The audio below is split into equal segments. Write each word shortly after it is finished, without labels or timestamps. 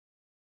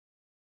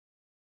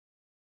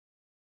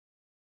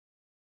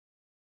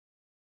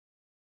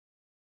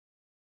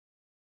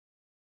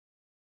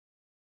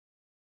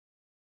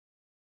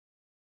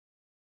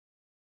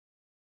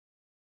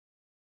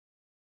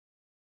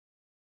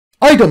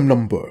Item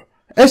Number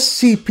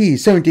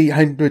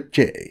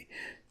SCP-7800-J.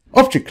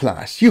 Object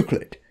Class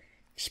Euclid.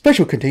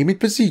 Special Containment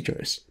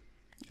Procedures.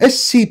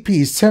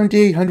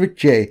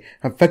 SCP-7800-J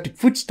affected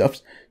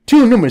foodstuffs,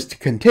 too numerous to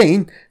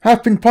contain,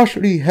 have been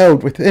partially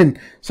held within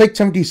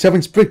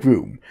Site-77's brick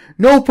room.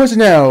 No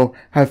personnel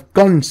have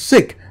gone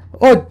sick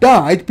or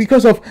died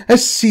because of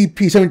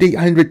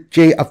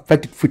SCP-7800-J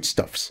affected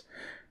foodstuffs.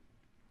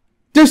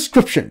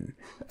 Description: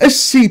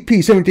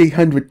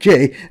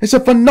 SCP-7800-J is a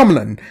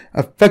phenomenon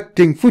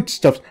affecting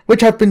foodstuffs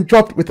which have been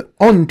dropped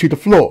onto the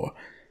floor.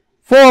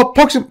 For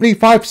approximately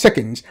 5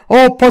 seconds,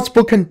 all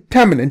possible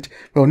contaminant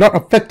will not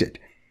affect it.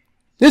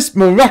 This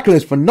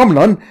miraculous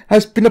phenomenon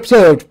has been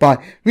observed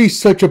by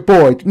Researcher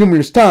Boyd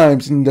numerous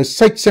times in the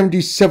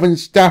Site-77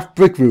 staff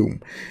brick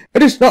room.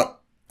 It is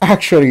not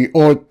actually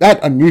all that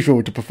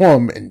unusual to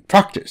perform in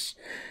practice.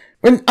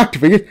 When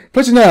activated,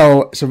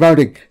 personnel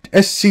surrounding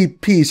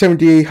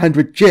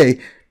SCP-7800-J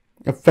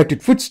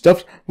affected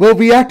foodstuffs will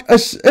react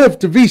as if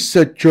the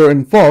researcher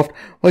involved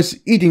was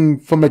eating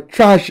from a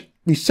trash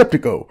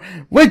receptacle,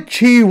 which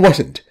he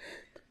wasn't.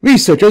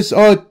 Researchers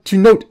are to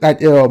note that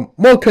there are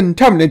more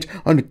contaminant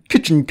on the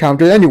kitchen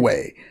counter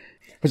anyway.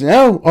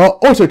 Personnel are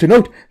also to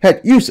note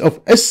that use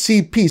of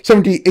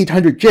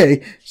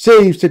SCP-7800-J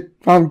saves the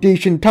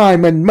Foundation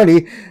time and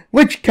money,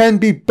 which can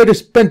be better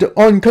spent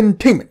on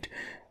containment.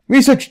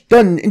 Research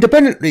done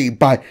independently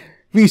by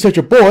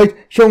Researcher Boyd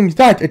shows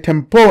that a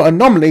temporal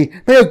anomaly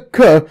may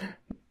occur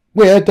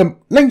where the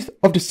length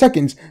of the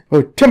seconds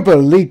will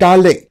temporarily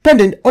dilate,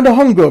 dependent on the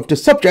hunger of the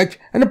subject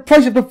and the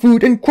price of the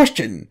food in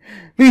question.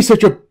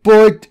 Researcher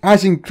Boyd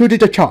has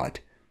included a chart.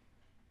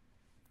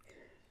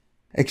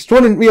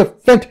 Extraordinary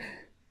Event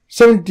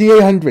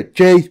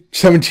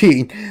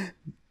 7800-J17.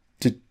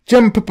 The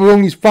Gem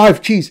Pepperoni's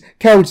 5-cheese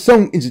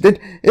calzone incident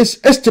is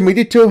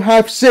estimated to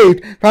have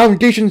saved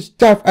Foundation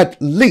staff at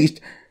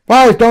least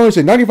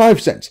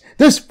 $5.95.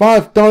 This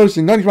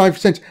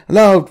 $5.95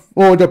 allowed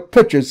for the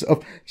purchase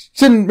of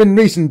cinnamon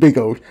raisin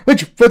bagels,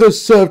 which further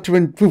served to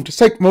improve the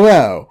site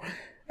morale.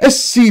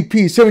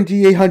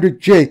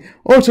 SCP-7800-J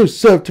also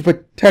served to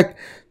protect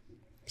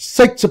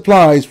site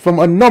supplies from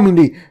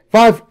anomaly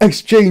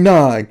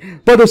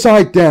 5XJ9, but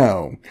upside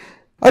down.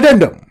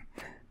 Addendum: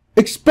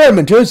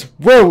 experimenters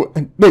will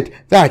admit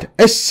that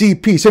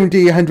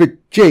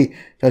SCP-7800-J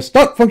does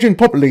not function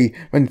properly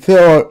when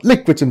there are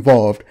liquids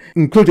involved,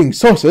 including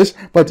sauces,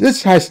 but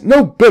this has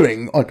no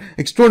bearing on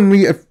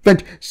Extraordinary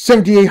Event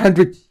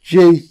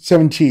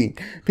 7800-J17,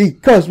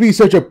 because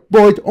Researcher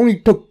Boyd only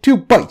took 2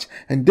 bites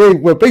and they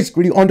were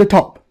basically on the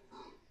top.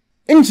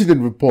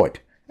 Incident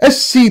Report: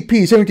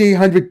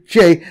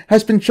 SCP-7800-J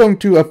has been shown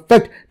to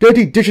affect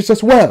dirty dishes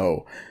as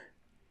well.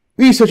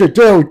 Researcher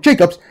Daryl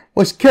Jacobs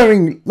was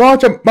carrying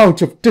large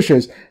amounts of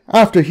dishes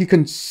after he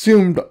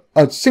consumed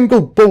a single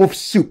bowl of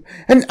soup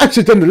and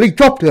accidentally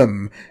dropped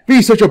them.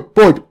 Researcher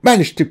Boyd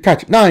managed to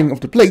catch 9 of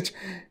the plates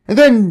and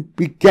then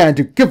began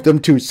to give them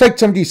to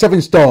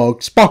Site-77's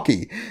dog,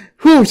 Sparky,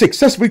 who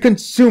successfully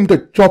consumed the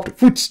dropped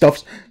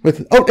foodstuffs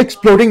without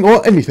exploding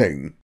or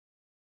anything.